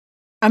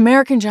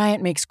American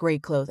Giant makes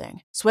great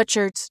clothing,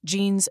 sweatshirts,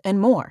 jeans, and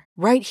more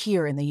right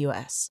here in the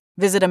U.S.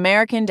 Visit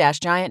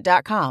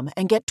American-Giant.com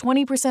and get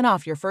 20%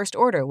 off your first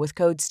order with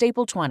code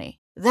STAPLE20.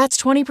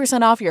 That's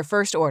 20% off your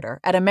first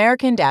order at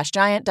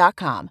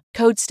American-Giant.com,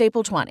 code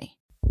STAPLE20.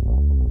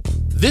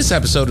 This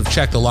episode of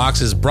Check the Locks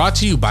is brought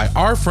to you by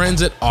our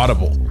friends at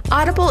Audible.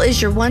 Audible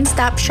is your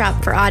one-stop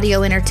shop for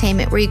audio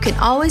entertainment where you can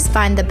always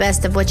find the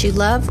best of what you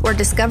love or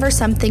discover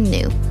something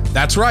new.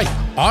 That's right.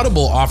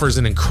 Audible offers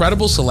an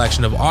incredible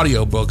selection of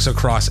audiobooks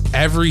across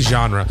every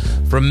genre,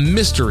 from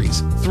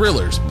mysteries,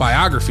 thrillers,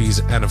 biographies,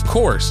 and of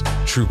course,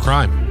 true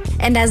crime.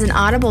 And as an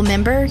Audible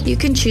member, you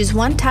can choose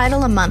one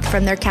title a month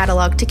from their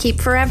catalog to keep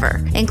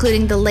forever,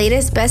 including the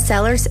latest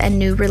bestsellers and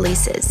new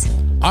releases.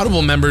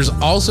 Audible members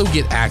also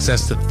get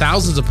access to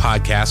thousands of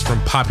podcasts from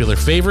popular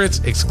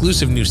favorites,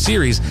 exclusive new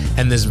series,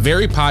 and this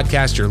very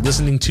podcast you're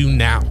listening to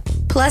now.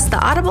 Plus,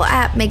 the Audible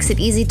app makes it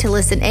easy to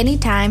listen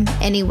anytime,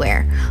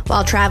 anywhere.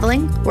 While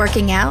traveling,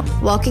 working out,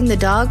 walking the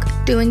dog,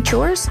 doing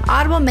chores,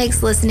 Audible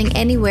makes listening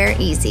anywhere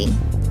easy.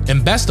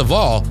 And best of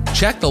all,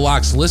 Check the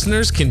Locks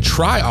listeners can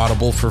try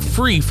Audible for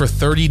free for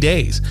 30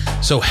 days.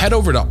 So head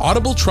over to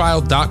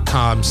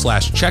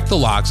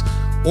audibletrial.com/checkthelocks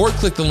or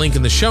click the link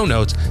in the show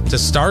notes to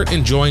start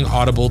enjoying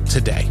Audible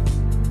today.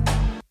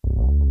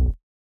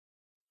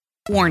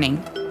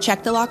 Warning,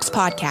 Check the Locks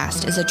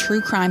podcast is a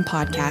true crime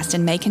podcast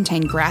and may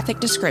contain graphic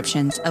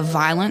descriptions of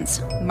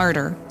violence,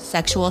 murder,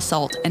 sexual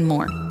assault, and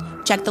more.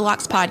 Check the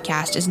Locks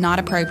podcast is not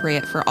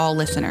appropriate for all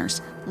listeners.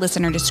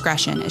 Listener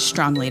discretion is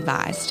strongly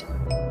advised.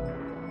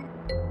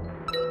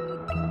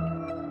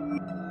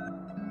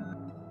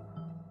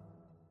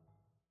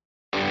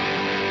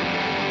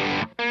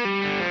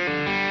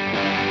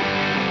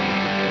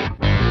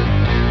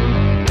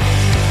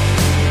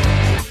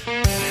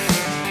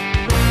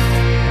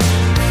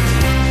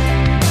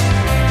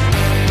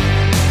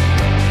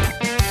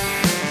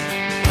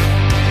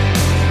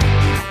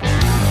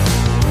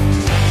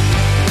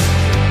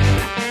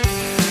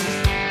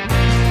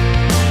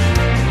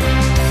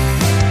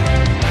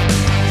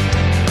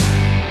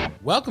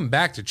 Welcome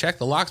back to Check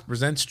the Locks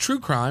presents True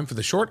Crime for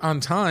the Short on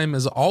Time.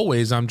 As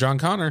always, I'm John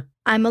Connor.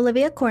 I'm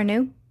Olivia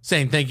Cornu.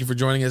 Saying thank you for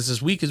joining us this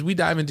week as we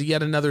dive into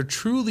yet another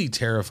truly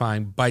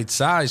terrifying,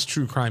 bite-sized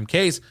true crime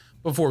case.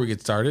 Before we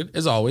get started,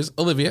 as always,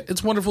 Olivia,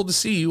 it's wonderful to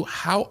see you.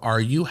 How are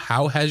you?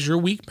 How has your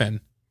week been?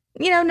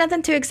 You know,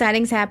 nothing too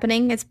exciting's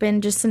happening. It's been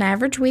just an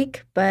average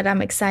week, but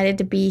I'm excited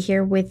to be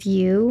here with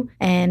you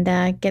and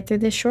get through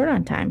this short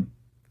on time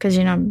because,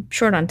 you know, I'm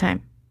short on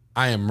time.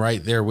 I am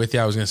right there with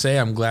you. I was going to say,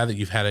 I'm glad that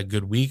you've had a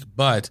good week,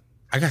 but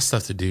I got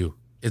stuff to do.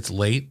 It's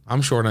late.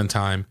 I'm short on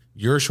time.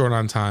 You're short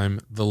on time.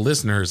 The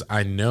listeners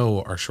I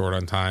know are short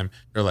on time.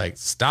 They're like,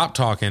 stop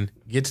talking,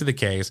 get to the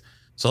case.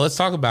 So let's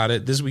talk about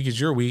it. This week is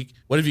your week.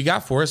 What have you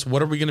got for us?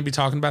 What are we going to be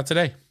talking about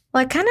today?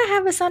 Well, I kind of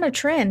have us on a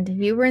trend.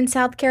 You were in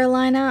South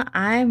Carolina.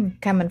 I'm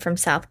coming from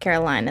South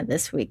Carolina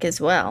this week as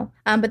well.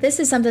 But this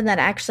is something that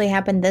actually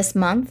happened this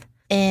month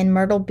in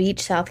Myrtle Beach,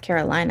 South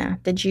Carolina.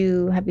 Have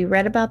you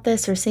read about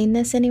this or seen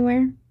this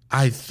anywhere?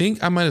 I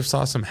think I might have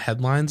saw some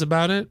headlines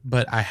about it,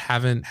 but I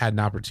haven't had an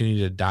opportunity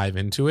to dive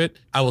into it.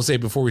 I will say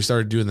before we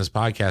started doing this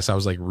podcast, I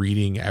was like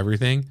reading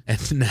everything.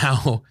 And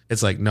now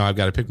it's like, no, I've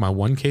got to pick my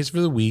one case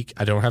for the week.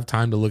 I don't have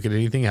time to look at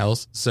anything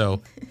else.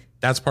 So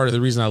that's part of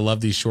the reason I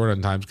love these short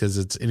on times, because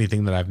it's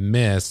anything that I've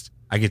missed,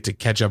 I get to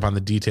catch up on the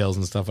details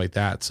and stuff like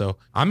that. So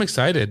I'm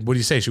excited. What do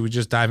you say? Should we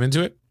just dive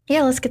into it?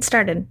 Yeah, let's get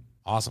started.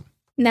 Awesome.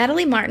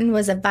 Natalie Martin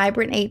was a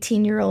vibrant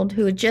 18-year-old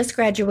who had just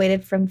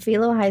graduated from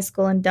Philo High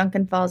School in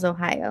Duncan Falls,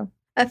 Ohio.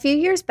 A few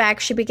years back,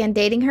 she began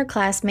dating her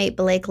classmate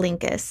Blake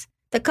Linkus.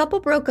 The couple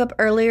broke up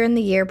earlier in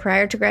the year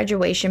prior to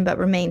graduation but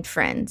remained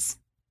friends.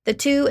 The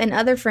two and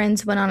other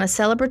friends went on a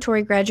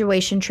celebratory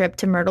graduation trip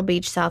to Myrtle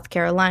Beach, South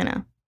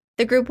Carolina.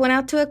 The group went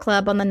out to a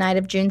club on the night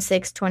of June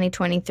 6,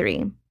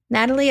 2023.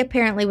 Natalie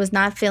apparently was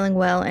not feeling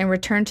well and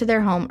returned to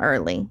their home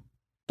early.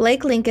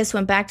 Blake Linkus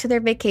went back to their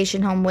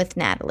vacation home with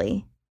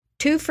Natalie.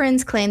 Two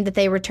friends claimed that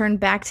they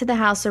returned back to the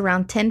house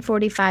around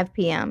 10:45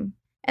 p.m.,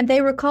 and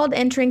they recalled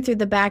entering through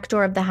the back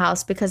door of the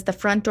house because the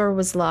front door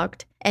was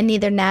locked, and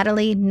neither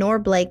Natalie nor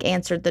Blake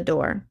answered the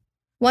door.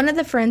 One of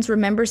the friends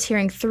remembers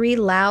hearing 3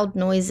 loud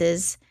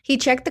noises. He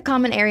checked the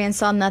common area and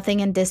saw nothing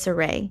in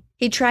disarray.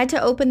 He tried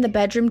to open the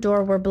bedroom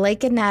door where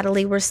Blake and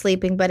Natalie were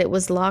sleeping, but it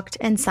was locked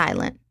and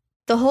silent.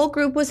 The whole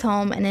group was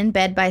home and in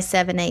bed by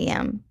 7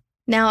 a.m.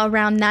 Now,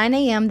 around 9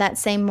 a.m. that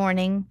same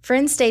morning,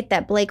 friends state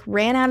that Blake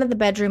ran out of the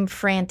bedroom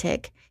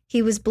frantic.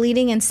 He was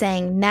bleeding and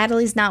saying,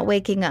 "Natalie's not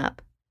waking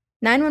up."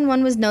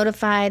 911 was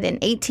notified,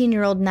 and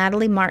 18-year-old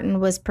Natalie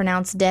Martin was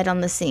pronounced dead on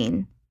the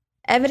scene.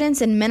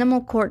 Evidence and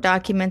minimal court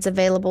documents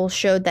available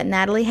showed that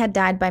Natalie had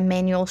died by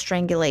manual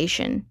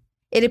strangulation.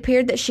 It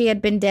appeared that she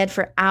had been dead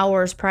for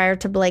hours prior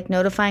to Blake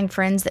notifying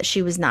friends that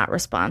she was not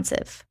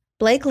responsive.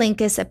 Blake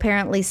Linkus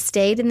apparently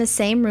stayed in the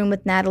same room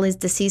with Natalie's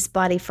deceased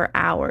body for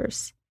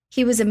hours.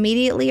 He was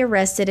immediately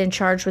arrested and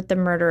charged with the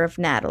murder of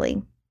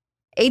Natalie.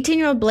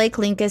 18-year-old Blake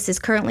Linkus is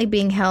currently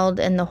being held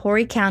in the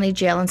Horry County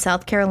Jail in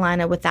South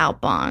Carolina without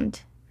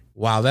bond.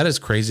 Wow, that is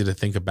crazy to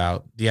think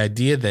about. The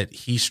idea that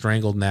he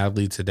strangled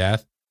Natalie to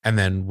death and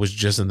then was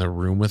just in the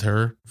room with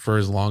her for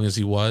as long as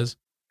he was.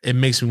 It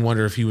makes me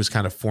wonder if he was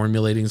kind of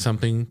formulating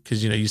something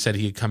because, you said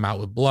he had come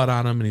out with blood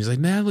on him and he's like,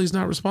 Natalie's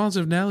not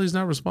responsive. Natalie's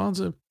not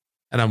responsive.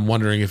 And I'm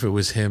wondering if it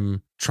was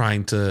him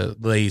trying to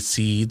lay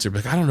seeds or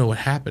like, I don't know what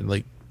happened,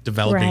 like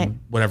developing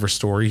whatever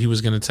story he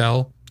was going to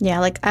tell. Yeah,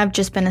 like I've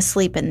just been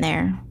asleep in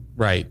there.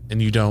 Right. And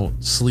you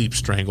don't sleep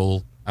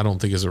strangle, I don't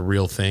think is a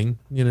real thing.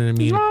 You know what I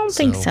mean? I don't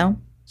think so.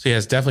 So yeah,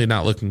 it's definitely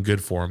not looking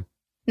good for him.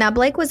 Now,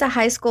 Blake was a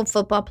high school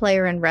football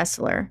player and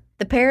wrestler.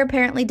 The pair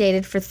apparently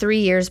dated for 3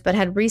 years, but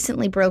had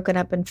recently broken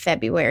up in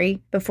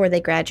February before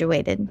they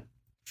graduated.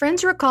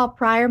 Friends recall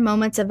prior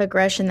moments of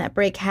aggression that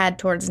Blake had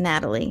towards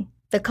Natalie.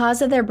 The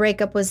cause of their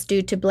breakup was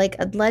due to Blake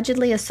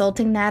allegedly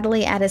assaulting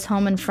Natalie at his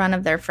home in front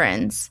of their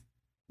friends.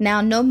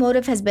 Now, no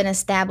motive has been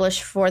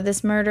established for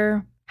this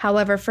murder.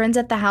 However, friends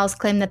at the house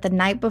claim that the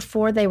night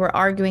before they were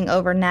arguing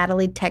over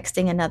Natalie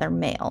texting another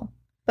male.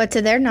 But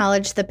to their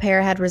knowledge, the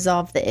pair had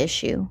resolved the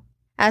issue.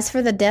 As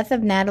for the death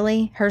of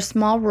Natalie, her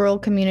small rural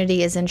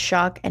community is in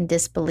shock and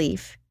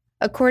disbelief.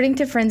 According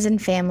to friends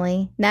and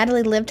family,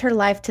 Natalie lived her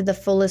life to the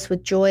fullest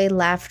with joy,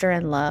 laughter,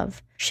 and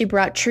love. She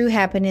brought true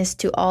happiness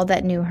to all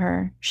that knew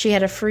her. She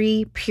had a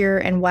free, pure,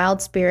 and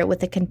wild spirit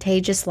with a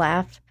contagious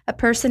laugh, a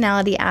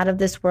personality out of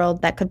this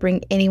world that could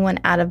bring anyone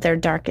out of their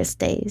darkest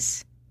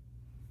days.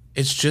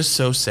 It's just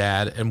so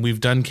sad. And we've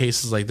done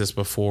cases like this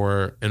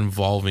before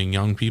involving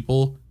young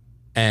people.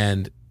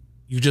 And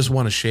you just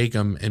want to shake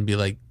them and be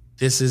like,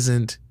 this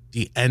isn't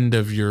the end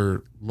of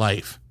your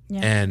life.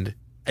 Yeah. And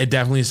it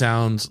definitely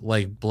sounds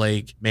like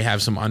Blake may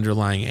have some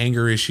underlying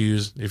anger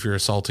issues. If you're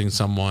assaulting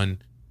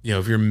someone,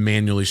 if you're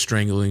manually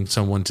strangling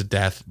someone to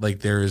death, like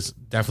there is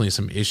definitely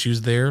some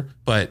issues there,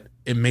 but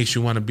it makes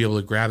you want to be able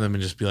to grab them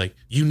and just be like,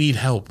 you need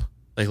help.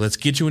 Like, let's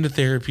get you into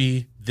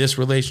therapy. This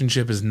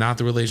relationship is not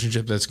the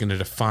relationship that's going to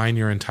define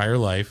your entire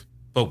life.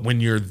 But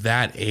when you're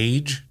that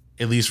age,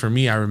 at least for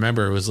me, I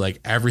remember it was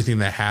like everything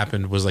that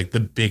happened was like the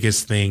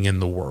biggest thing in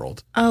the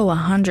world. Oh,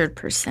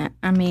 100%.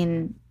 I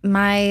mean,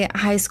 my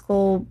high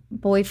school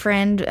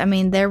boyfriend,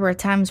 there were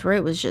times where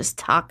it was just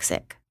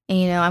toxic.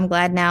 And, I'm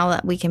glad now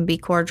that we can be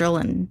cordial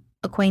and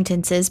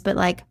acquaintances, but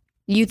like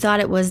you thought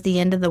it was the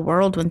end of the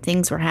world when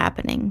things were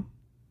happening.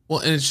 Well,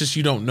 and it's just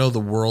you don't know the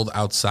world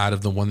outside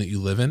of the one that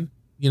you live in,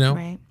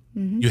 Right.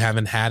 Mm-hmm. You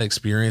haven't had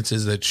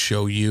experiences that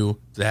show you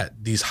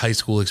that these high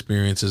school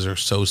experiences are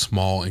so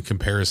small in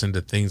comparison to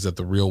things that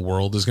the real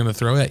world is going to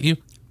throw at you.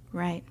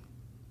 Right.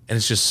 And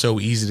it's just so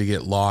easy to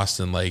get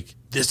lost in like,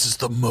 this is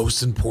the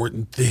most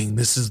important thing.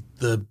 This is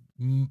the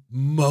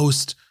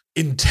most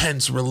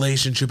intense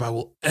relationship I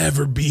will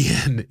ever be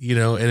in,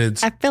 and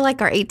I feel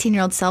like our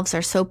 18-year-old selves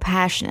are so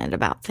passionate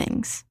about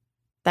things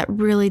that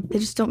really, they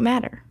just don't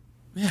matter.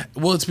 Yeah.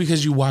 Well, it's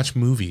because you watch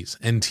movies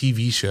and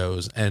TV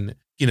shows and,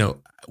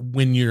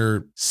 when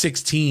you're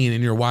 16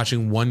 and you're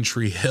watching One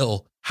Tree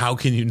Hill, how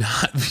can you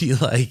not be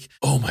like,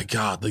 oh my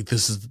God, like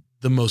this is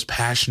the most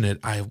passionate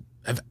I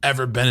have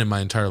ever been in my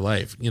entire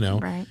life,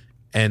 Right.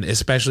 And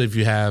especially if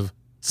you have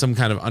some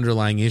kind of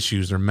underlying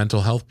issues or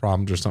mental health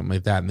problems or something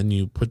like that. And then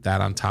you put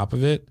that on top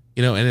of it,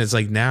 and it's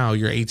like now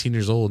you're 18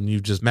 years old and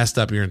you've just messed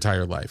up your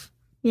entire life.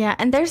 Yeah.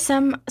 And there's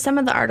some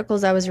of the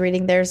articles I was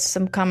reading, there's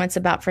some comments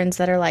about friends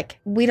that are like,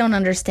 we don't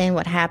understand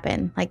what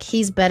happened. Like,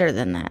 he's better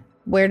than that.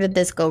 Where did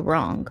this go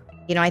wrong?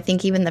 I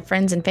think even the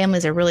friends and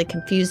families are really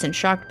confused and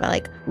shocked by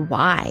like,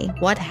 why?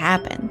 What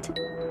happened?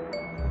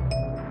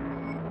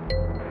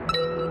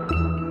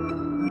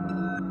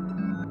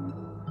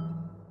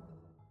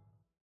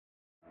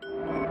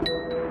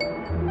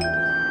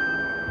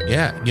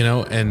 Yeah,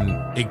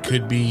 and it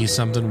could be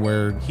something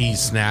where he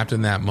snapped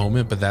in that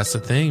moment, but that's the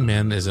thing,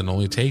 man, is it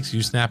only takes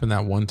you snapping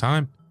that one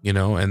time,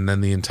 and then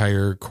the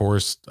entire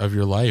course of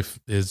your life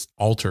is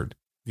altered,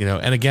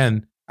 and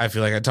again, I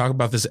feel like I talk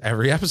about this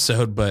every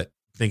episode, but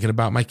thinking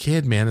about my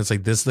kid, man, it's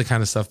like, this is the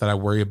kind of stuff that I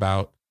worry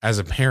about as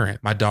a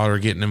parent. My daughter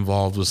getting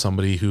involved with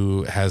somebody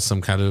who has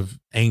some kind of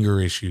anger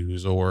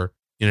issues or,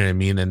 you know what I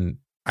mean? And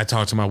I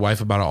talk to my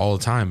wife about it all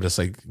the time, but it's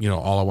like,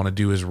 all I want to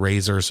do is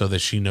raise her so that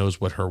she knows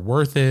what her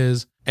worth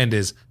is and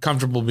is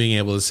comfortable being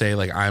able to say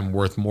like, I'm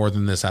worth more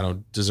than this. I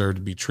don't deserve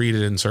to be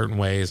treated in certain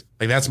ways.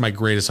 Like, that's my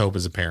greatest hope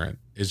as a parent,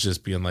 is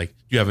just being like,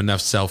 you have enough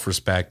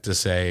self-respect to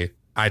say,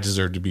 I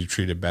deserve to be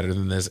treated better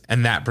than this.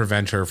 And that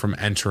prevents her from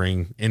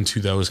entering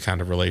into those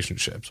kind of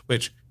relationships,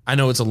 which I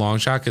know it's a long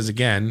shot because,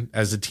 again,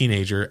 as a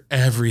teenager,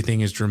 everything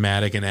is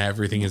dramatic and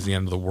everything is the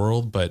end of the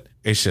world. But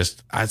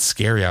it's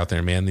scary out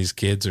there, man. These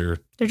kids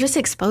they're just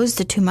exposed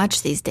to too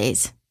much these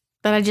days.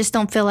 But I just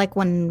don't feel like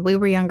when we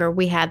were younger,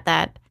 we had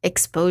that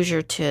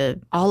exposure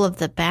to all of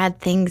the bad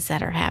things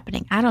that are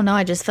happening. I don't know.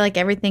 I just feel like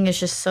everything is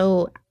just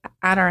so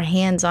at our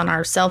hands on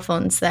our cell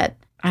phones that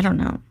I don't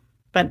know.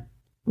 But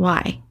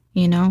why,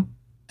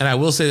 And I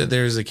will say that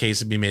there's a case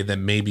to be made that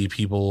maybe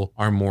people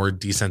are more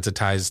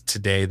desensitized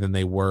today than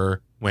they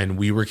were when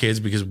we were kids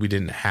because we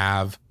didn't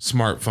have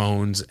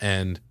smartphones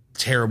and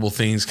terrible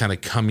things kind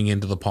of coming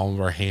into the palm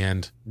of our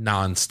hand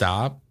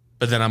nonstop.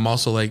 But then I'm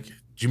also like, do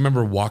you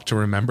remember Walk to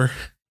Remember?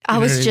 I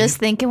was just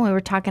thinking, we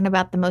were talking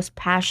about the most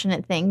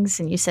passionate things,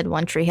 and you said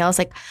One Tree Hill. I was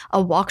like,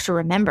 A Walk to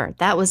Remember.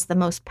 That was the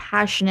most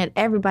passionate.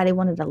 Everybody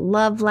wanted to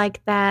love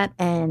like that.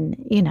 And,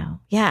 yeah.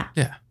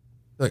 Yeah.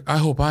 Like, I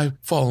hope I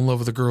fall in love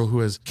with a girl who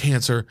has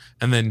cancer,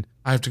 and then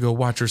I have to go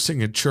watch her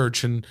sing at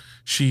church, and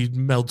she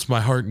melts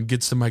my heart and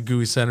gets to my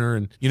gooey center.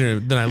 And,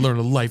 then I learn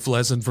a life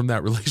lesson from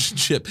that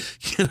relationship.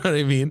 You know what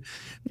I mean?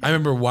 I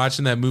remember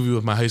watching that movie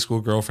with my high school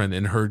girlfriend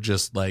and her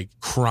just like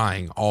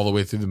crying all the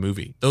way through the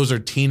movie. Those are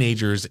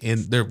teenagers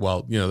they're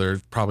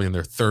probably in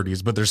their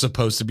 30s, but they're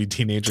supposed to be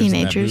teenagers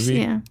in that movie.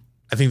 Yeah.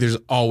 I think there's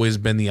always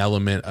been the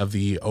element of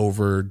the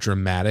over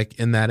dramatic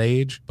in that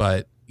age,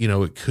 but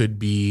it could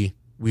be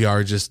we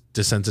are just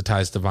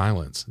desensitized to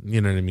violence.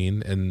 You know what I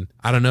mean? And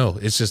I don't know.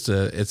 It's just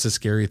it's a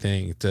scary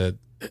thing to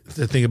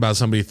think about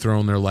somebody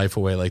throwing their life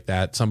away like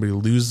that. Somebody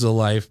loses a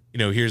life.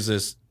 Here's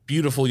this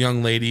beautiful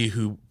young lady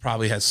who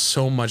probably has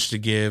so much to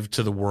give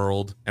to the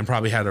world and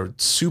probably had a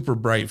super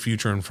bright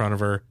future in front of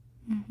her.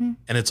 Mm-hmm.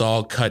 And it's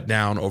all cut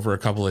down over a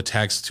couple of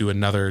texts to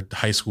another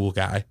high school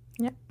guy.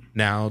 Yep.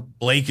 Now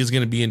Blake is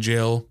going to be in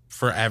jail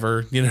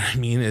forever. You know what I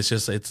mean? It's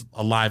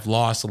a life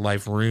lost, a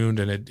life ruined,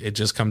 and it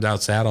just comes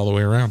out sad all the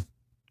way around.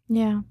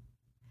 Yeah.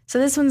 So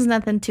this one's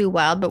nothing too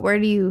wild, but where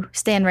do you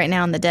stand right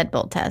now on the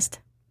deadbolt test?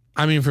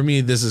 I mean, for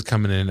me, this is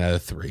coming in at a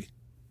 3.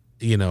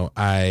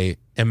 I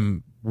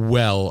am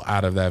well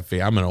out of that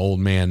phase. I'm an old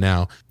man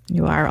now.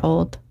 You are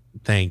old.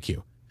 Thank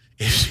you.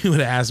 If you would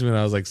have asked me when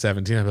I was like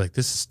 17, I'd be like,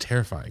 this is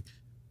terrifying.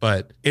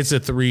 But it's a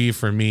 3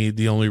 for me.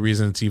 The only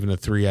reason it's even a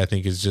 3, I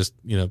think, is just,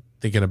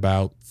 thinking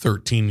about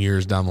 13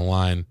 years down the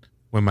line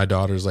when my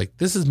daughter's like,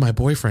 this is my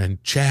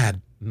boyfriend, Chad.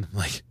 And I'm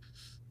like,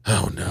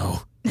 oh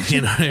no.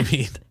 You know what I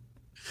mean?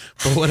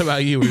 But what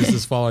about you? Where does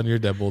this fall on your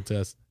deadbolt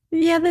test?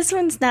 Yeah, this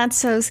one's not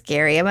so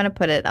scary. I'm going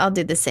to I'll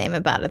do the same,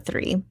 about a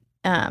 3.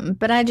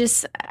 But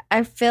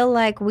I feel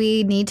like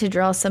we need to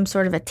draw some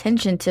sort of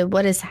attention to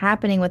what is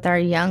happening with our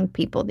young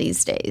people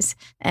these days.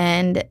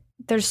 And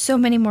there's so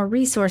many more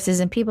resources,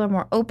 and people are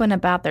more open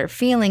about their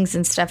feelings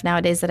and stuff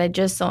nowadays that I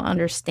just don't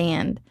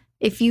understand.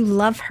 If you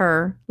love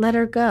her, let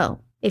her go.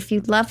 If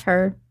you love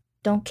her,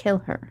 don't kill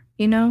her,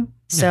 Yeah.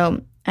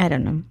 So I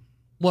don't know.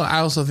 Well, I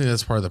also think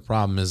that's part of the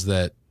problem is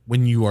that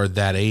when you are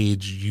that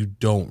age, you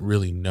don't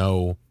really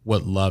know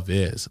what love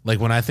is. Like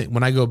when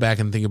I go back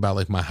and think about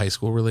like my high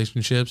school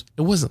relationships,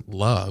 it wasn't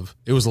love.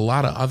 It was a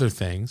lot of other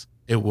things.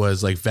 It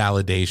was like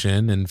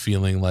validation and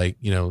feeling like,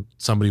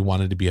 somebody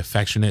wanted to be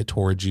affectionate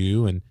towards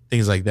you and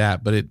things like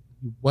that. But it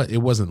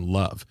wasn't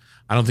love.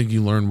 I don't think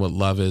you learn what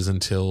love is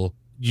until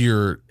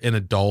you're an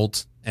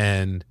adult.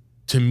 And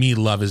to me,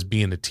 love is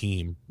being a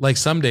team. Like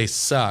some days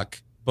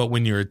suck. But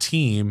when you're a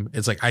team,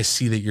 it's like, I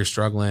see that you're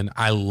struggling.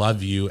 I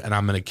love you, and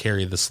I'm going to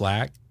carry the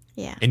slack.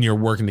 Yeah. And you're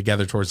working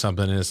together towards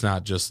something, and it's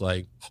not just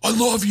like, I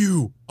love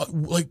you.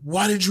 Like,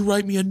 why did you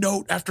write me a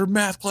note after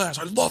math class?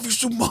 I love you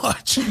so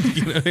much.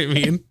 You know what I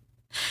mean?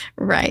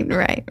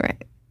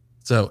 Right.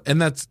 So,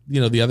 and that's,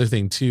 the other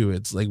thing too.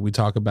 It's like we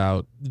talk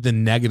about the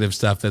negative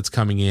stuff that's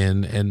coming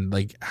in and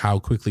like how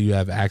quickly you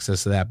have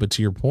access to that. But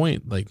to your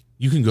point, like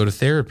you can go to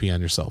therapy on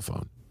your cell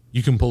phone.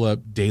 You can pull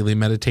up daily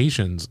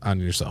meditations on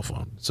your cell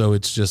phone. So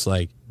it's just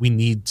like we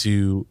need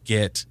to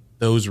get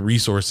those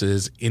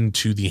resources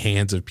into the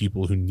hands of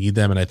people who need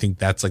them. And I think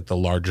that's like the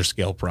larger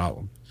scale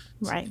problem.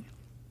 Right.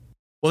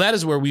 Well, that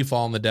is where we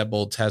fall on the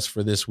deadbolt test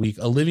for this week.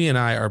 Olivia and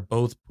I are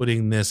both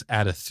putting this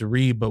at a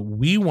 3, but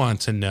we want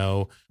to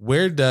know,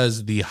 where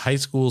does the high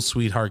school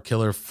sweetheart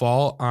killer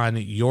fall on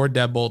your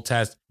deadbolt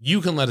test?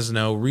 You can let us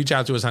know. Reach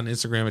out to us on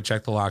Instagram at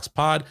Check the Locks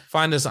Pod.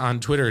 Find us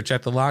on Twitter at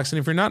Check the Locks. And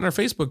if you're not in our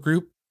Facebook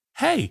group,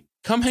 hey,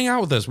 come hang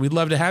out with us. We'd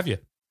love to have you.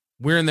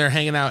 We're in there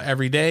hanging out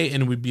every day,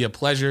 and it would be a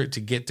pleasure to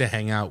get to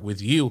hang out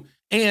with you.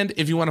 And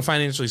if you want to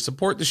financially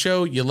support the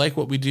show, you like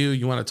what we do,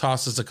 you want to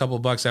toss us a couple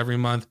bucks every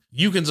month,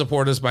 you can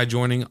support us by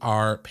joining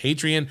our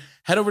Patreon.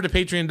 Head over to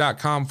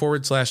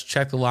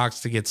patreon.com/Check the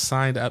Locks to get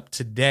signed up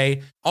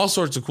today. All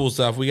sorts of cool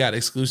stuff. We got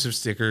exclusive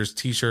stickers,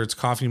 t-shirts,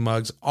 coffee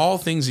mugs, all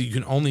things that you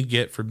can only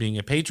get for being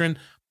a patron.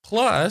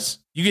 Plus,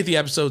 you get the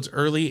episodes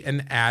early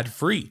and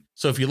ad-free.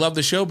 So if you love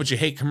the show, but you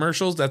hate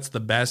commercials, that's the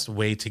best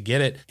way to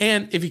get it.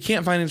 And if you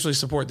can't financially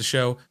support the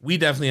show, we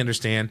definitely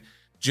understand.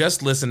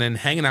 Just listening,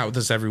 hanging out with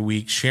us every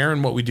week,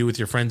 sharing what we do with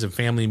your friends and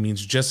family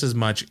means just as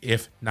much,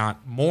 if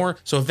not more.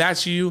 So if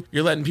that's you,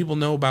 you're letting people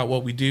know about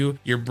what we do.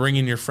 You're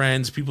bringing your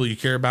friends, people you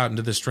care about,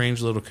 into this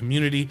strange little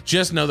community.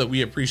 Just know that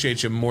we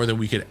appreciate you more than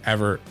we could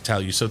ever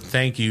tell you. So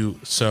thank you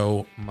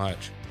so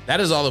much. That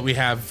is all that we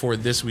have for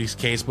this week's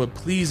case, but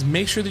please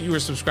make sure that you are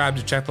subscribed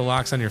to Check the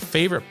Locks on your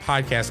favorite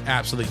podcast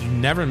app so that you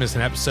never miss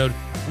an episode.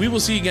 We will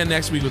see you again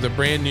next week with a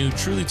brand new,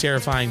 truly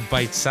terrifying,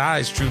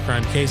 bite-sized true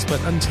crime case,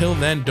 but until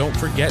then, don't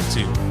forget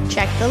to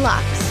check the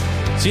locks.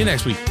 See you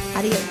next week.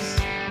 Adios.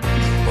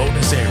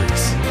 Bonus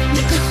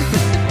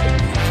Aries.